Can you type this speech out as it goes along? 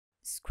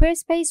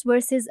Squarespace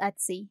versus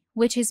Etsy,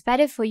 which is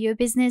better for your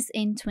business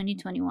in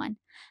 2021.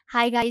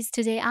 Hi guys,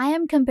 today I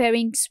am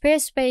comparing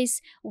Squarespace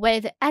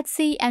with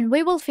Etsy and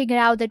we will figure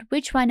out that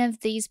which one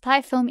of these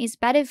platforms is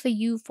better for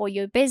you for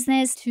your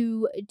business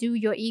to do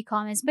your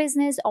e-commerce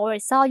business or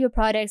sell your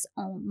products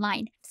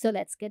online. So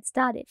let's get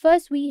started.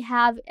 First, we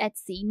have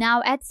Etsy.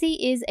 Now, Etsy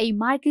is a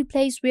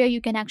marketplace where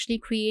you can actually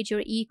create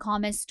your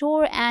e-commerce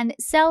store and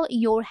sell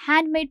your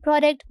handmade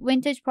product,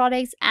 vintage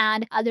products,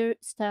 and other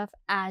stuff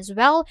as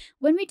well.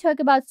 When we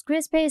talk about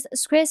Squarespace,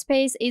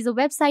 Squarespace is a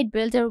website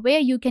builder where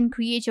you can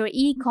create your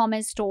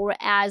e-commerce store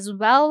as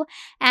well.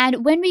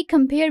 And when we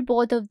compare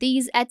both of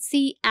these,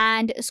 Etsy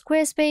and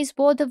Squarespace,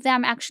 both of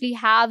them actually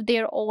have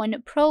their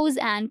own pros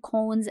and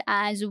cons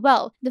as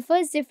well. The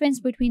first difference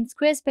between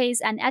Squarespace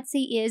and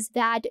Etsy is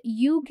that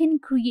you can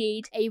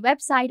create a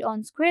website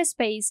on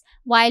Squarespace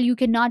while you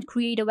cannot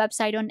create a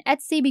website on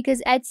Etsy,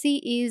 because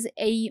Etsy is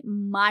a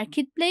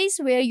marketplace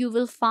where you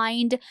will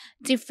find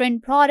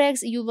different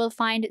products, you will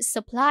find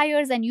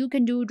suppliers, and you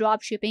can do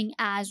drop shipping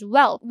as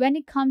well. When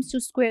it comes to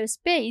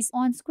Squarespace,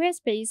 on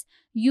Squarespace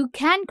you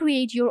can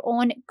create your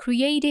own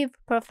creative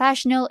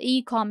professional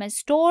e-commerce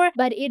store,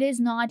 but it is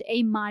not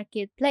a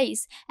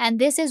marketplace. And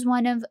this is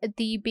one of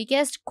the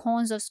biggest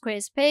cons of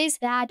Squarespace,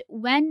 that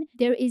when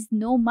there is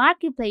no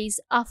marketplace,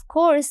 of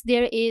course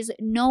there is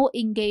no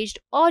engaged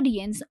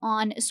audience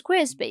on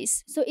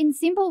Squarespace. So in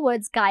simple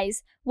words,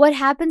 guys, what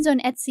happens on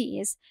Etsy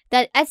is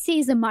that Etsy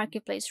is a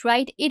marketplace,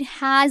 right? It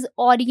has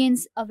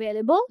audience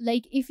available.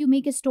 Like if you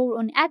make a store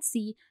on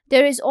Etsy,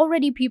 there is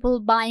already people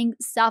buying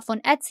stuff on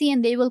Etsy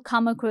and they will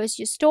come across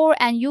your store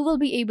and you will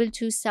be able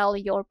to sell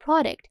your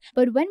product.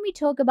 But when we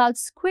talk about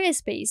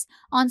Squarespace,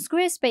 on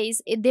Squarespace,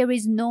 there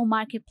is no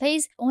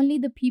marketplace. Only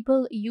the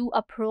people you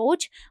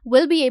approach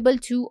will be able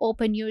to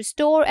open your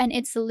store, and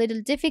it's a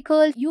little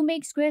difficult. You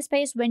make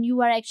Squarespace when you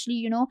are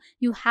actually,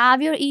 you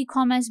have your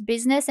e-commerce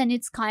business and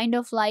it's kind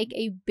of like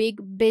a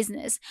big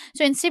business.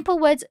 So in simple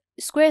words,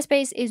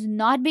 Squarespace is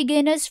not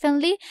beginners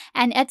friendly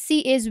and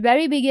Etsy is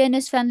very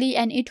beginners friendly,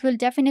 and it will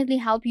definitely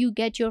help you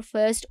get your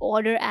first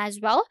order as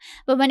well.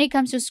 But when it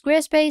comes to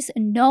Squarespace,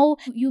 no,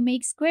 you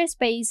make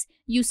Squarespace,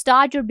 you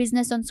start your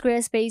business on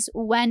Squarespace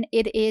when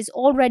it is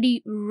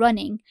already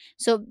running.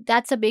 So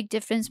that's a big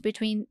difference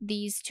between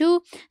these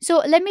two.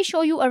 So let me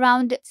show you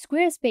around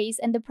Squarespace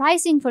and the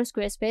pricing for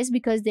Squarespace,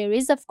 because there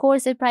is of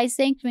course a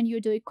pricing. When you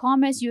do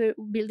e-commerce, you're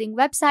building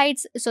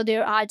websites, so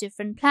there are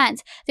different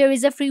plans. There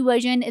is a free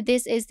version.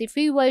 This is the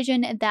free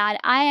version that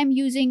I am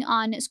using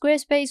on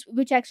Squarespace,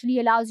 which actually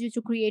allows you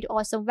to create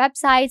awesome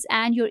websites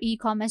and your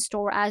e-commerce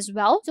store as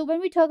well. So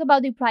when we talk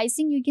about the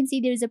pricing, you can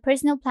see there is a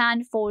personal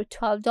plan for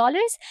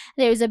 $12.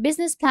 There is a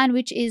business plan,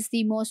 which is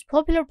the most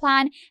popular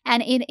plan,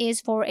 and it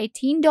is for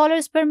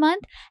 $18 per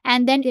month.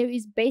 And then there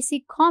is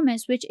basic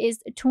commerce, which is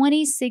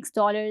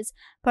 $26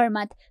 per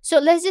month. So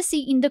let's just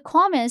see, in the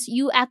commerce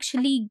you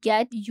actually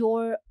get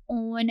your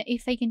own,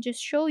 if I can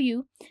just show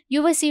you,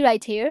 you will see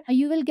right here,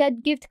 you will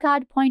get gift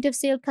card, point of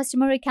sale,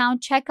 customer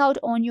account, checkout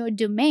on your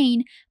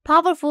domain,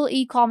 powerful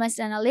e-commerce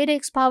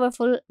analytics,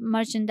 powerful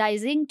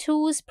merchandising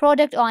tools,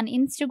 product on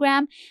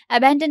Instagram,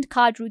 abandoned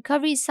cart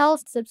recovery,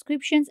 self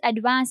subscriptions,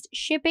 advanced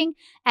shipping,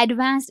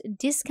 advanced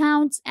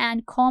discounts,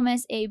 and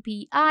commerce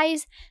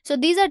APIs. So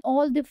these are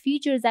all the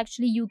features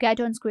actually you get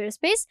on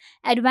Squarespace: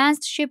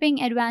 advanced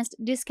shipping, advanced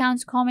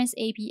discounts, commerce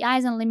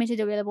APIs, and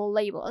limited available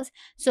labels.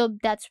 So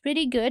that's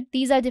pretty good.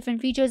 These are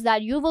different features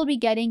that you will be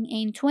getting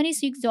in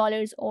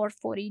 $26 or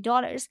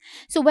 $40.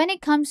 So when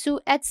it comes to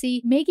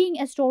Etsy, making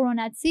a store on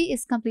Etsy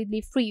is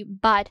completely free,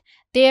 but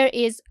there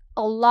is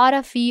a lot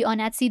of fee on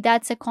Etsy.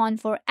 That's a con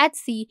for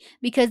Etsy,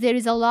 because there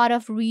is a lot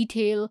of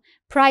retail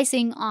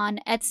pricing on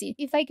Etsy.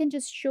 If I can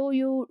just show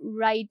you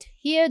right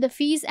here the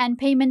fees and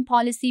payment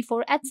policy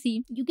for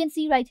Etsy, you can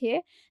see right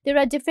here there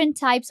are different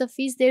types of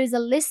fees. There is a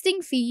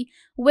listing fee,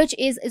 which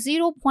is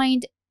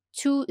 0.20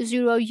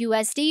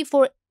 USD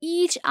for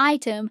each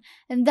item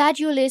that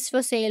you list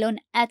for sale on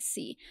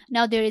Etsy.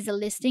 Now there is a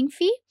listing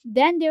fee.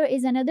 Then there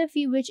is another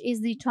fee, which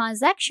is the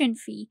transaction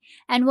fee.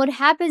 And what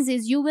happens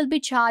is you will be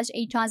charged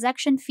a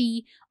transaction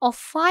fee of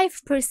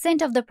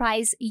 5% of the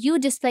price you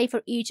display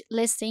for each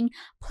listing,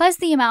 plus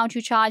the amount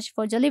you charge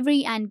for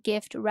delivery and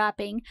gift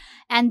wrapping.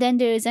 And then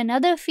there is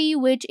another fee,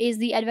 which is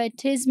the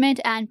advertisement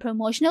and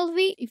promotional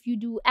fee. If you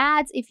do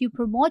ads, if you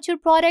promote your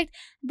product,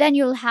 then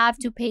you'll have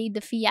to pay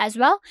the fee as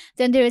well.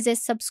 Then there is a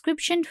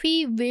subscription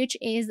fee, which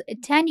is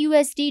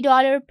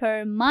 $10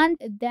 per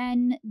month.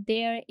 Then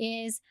there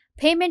is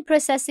payment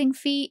processing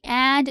fee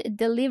and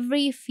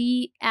delivery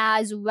fee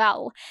as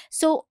well.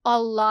 So a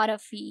lot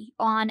of fee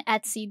on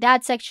Etsy.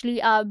 That's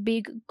actually a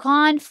big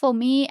con for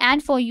me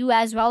and for you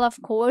as well.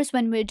 Of course,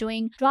 when we're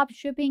doing drop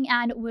shipping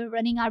and we're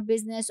running our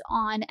business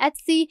on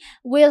Etsy,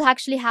 we'll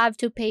actually have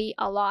to pay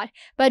a lot.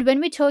 But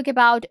when we talk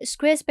about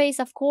Squarespace,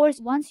 of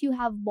course, once you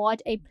have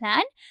bought a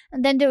plan,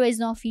 then there is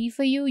no fee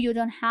for you. You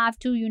don't have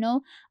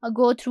to,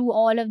 go through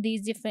all of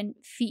these different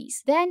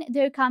fees. Then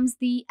there comes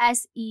the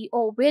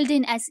SEO,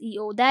 built-in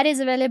SEO. That that is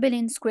available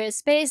in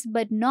Squarespace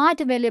but not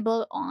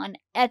available on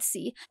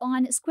Etsy.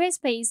 On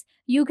Squarespace,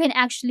 you can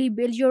actually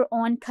build your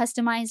own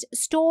customized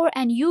store,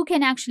 and you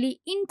can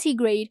actually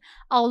integrate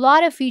a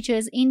lot of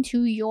features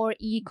into your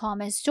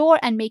e-commerce store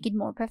and make it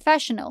more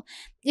professional.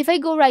 If I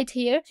go right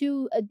here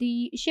to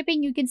the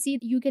shipping, you can see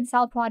you can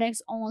sell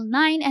products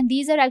online, and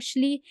these are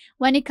actually,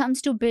 when it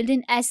comes to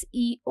building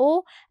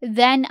SEO,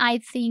 then I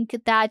think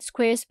that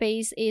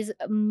Squarespace is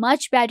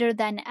much better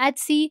than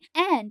Etsy.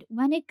 And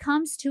when it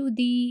comes to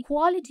the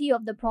quality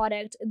of the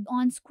product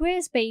on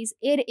Squarespace,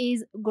 it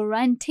is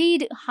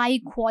guaranteed high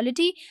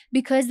quality,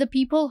 because the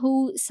people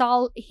who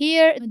sell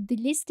here, the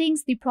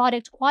listings, the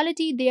product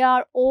quality, they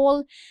are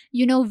all,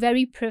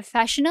 very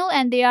professional,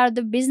 and they are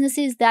the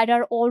businesses that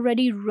are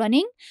already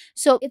running.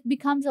 So it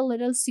becomes a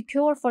little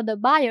secure for the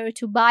buyer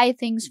to buy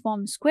things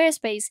from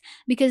Squarespace,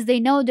 because they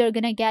know they're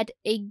gonna get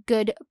a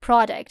good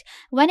product.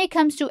 When it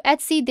comes to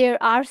Etsy,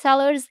 there are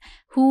sellers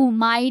who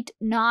might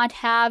not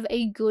have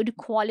a good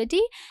quality.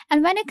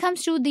 And when it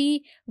comes to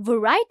the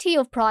variety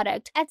of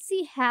product,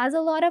 Etsy has a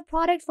lot of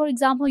product. For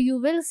example, you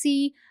will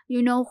see,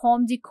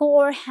 home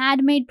decor,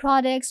 handmade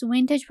products,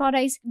 vintage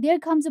products. There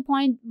comes a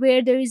point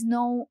where there is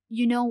no,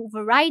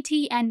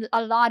 variety and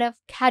a lot of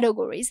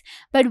categories.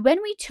 But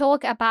when we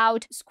talk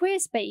about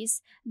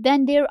Squarespace,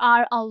 then there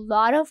are a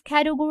lot of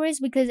categories,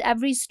 because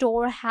every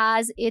store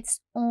has its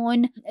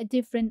own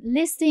different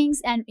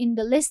listings, and in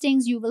the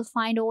listings you will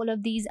find all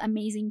of these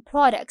amazing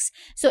products.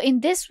 So in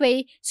this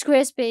way,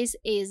 Squarespace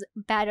is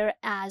better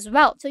as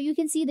well. So you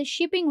can see the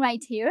shipping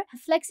right here,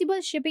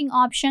 flexible shipping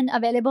option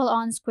available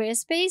on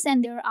Squarespace,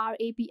 and there are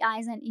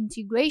APIs and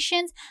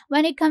integrations.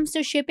 When it comes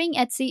to shipping,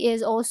 Etsy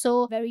is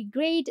also very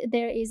great.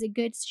 There is a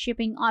good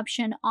shipping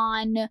option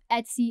on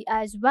Etsy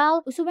as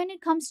well. So when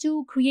it comes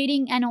to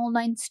creating an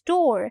online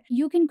store,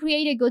 you can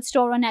create a good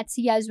store on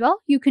Etsy as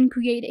well. You can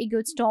create a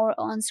good store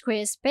on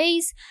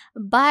Squarespace,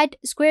 but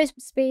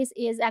Squarespace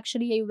is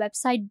actually a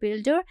website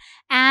builder,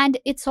 and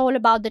it's all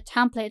about the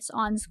templates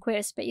on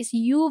Squarespace.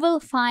 You will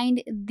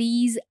find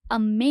these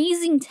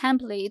amazing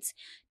templates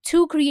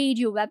to create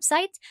your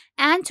website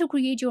and to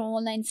create your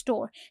online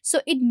store. So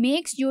it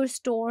makes your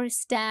store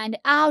stand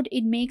out.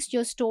 It makes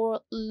your store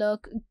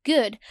look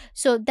good.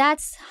 So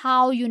that's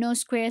how,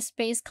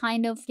 Squarespace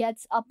kind of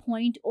gets a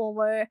point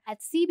over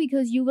Etsy,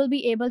 because you will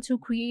be able to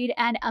create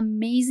an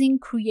amazing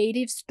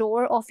creative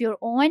store of your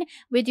own,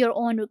 with your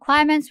own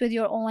requirements, with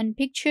your own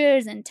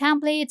pictures and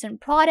templates and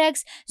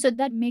products. So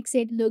that makes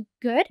it look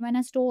good. When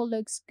a store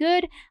looks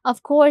good,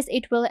 of course,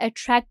 it will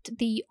attract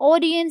the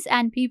audience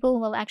and people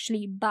will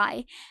actually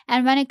buy.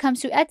 And when it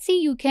comes to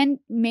Etsy, you can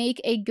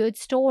make a good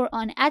store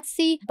on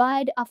Etsy,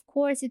 but of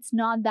course it's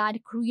not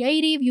that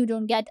creative. You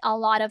don't get a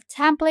lot of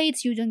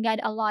templates, you don't get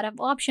a lot of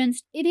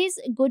options. It is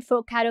good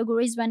for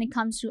categories when it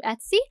comes to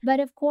Etsy, but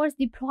of course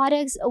the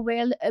products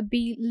will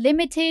be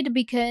limited,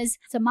 because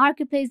it's a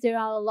marketplace. There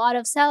are a lot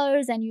of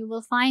sellers and you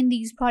will find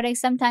these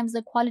products. Sometimes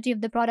the quality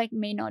of the product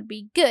may not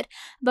be good,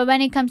 but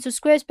when it comes to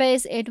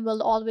Squarespace, it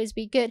will always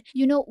be good.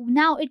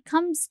 Now it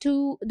comes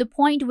to the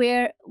point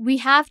where we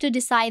have to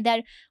decide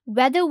that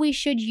whether we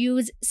should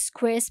use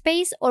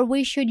Squarespace or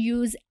we should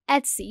use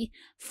Etsy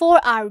for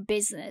our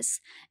business.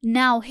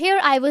 Now here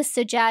I would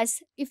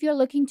suggest, if you're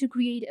looking to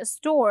create a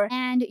store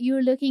and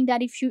you're looking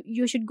that if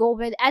you should go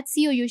with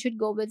Etsy or you should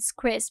go with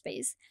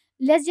Squarespace.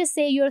 Let's just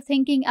say you're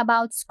thinking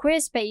about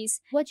Squarespace.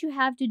 What you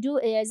have to do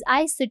is,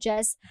 I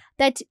suggest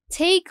that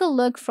take a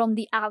look from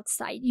the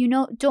outside.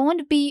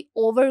 Don't be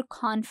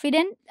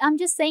overconfident. I'm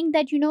just saying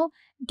that,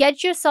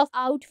 get yourself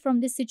out from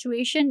this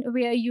situation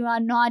where you are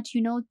not,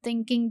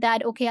 thinking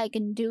that, okay, I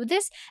can do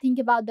this. Think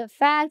about the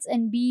facts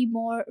and be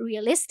more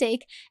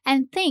realistic,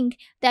 and think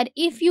that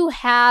if you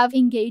have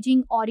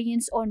engaging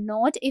audience or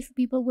not, if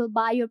people will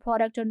buy your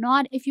product or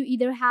not, if you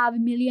either have a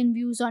million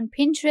views on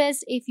Pinterest,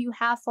 if you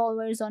have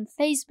followers on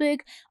Facebook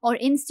or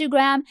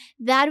Instagram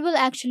that will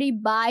actually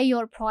buy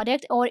your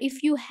product, or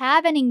if you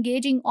have an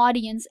engaging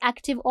audience,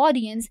 active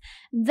audience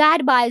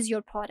that buys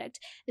your product,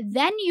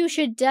 then you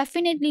should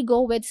definitely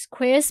go with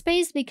Squarespace,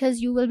 because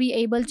you will be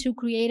able to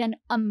create an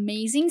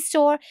amazing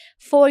store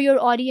for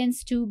your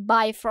audience to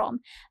buy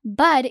from.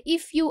 But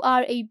if you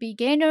are a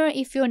beginner,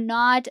 if you're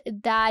not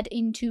that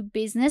into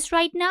business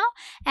right now,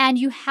 and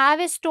you have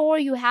a store,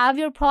 you have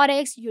your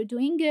products, you're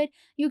doing good,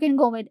 you can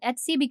go with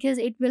Etsy, because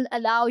it will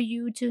allow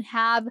you to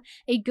have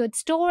a good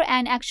store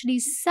and actually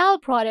sell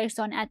products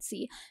on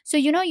Etsy. So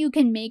you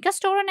can make a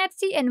store on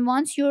Etsy, and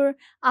once you're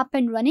up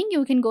and running,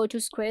 you can go to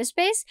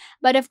Squarespace.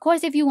 But of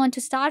course, if you want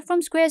to start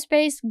from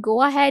Squarespace,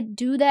 go ahead,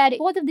 do that.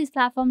 Both of these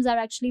platforms are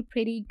actually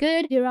pretty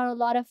good. There are a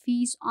lot of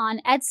fees on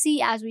Etsy,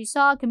 as we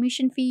saw,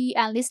 commission fee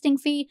and listing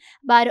fee,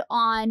 but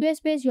on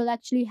Squarespace you'll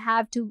actually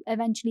have to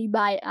eventually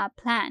buy a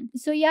plan.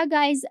 So yeah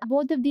guys,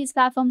 both of these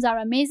platforms are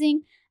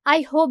amazing.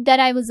 I hope that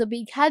I was a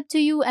big help to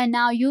you, and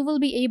now you will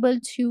be able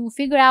to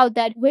figure out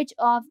that which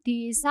of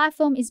these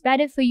platform is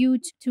better for you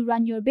to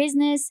run your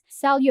business,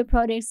 sell your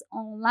products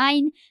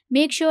online.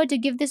 Make sure to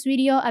give this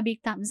video a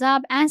big thumbs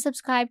up and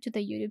subscribe to the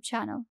YouTube channel.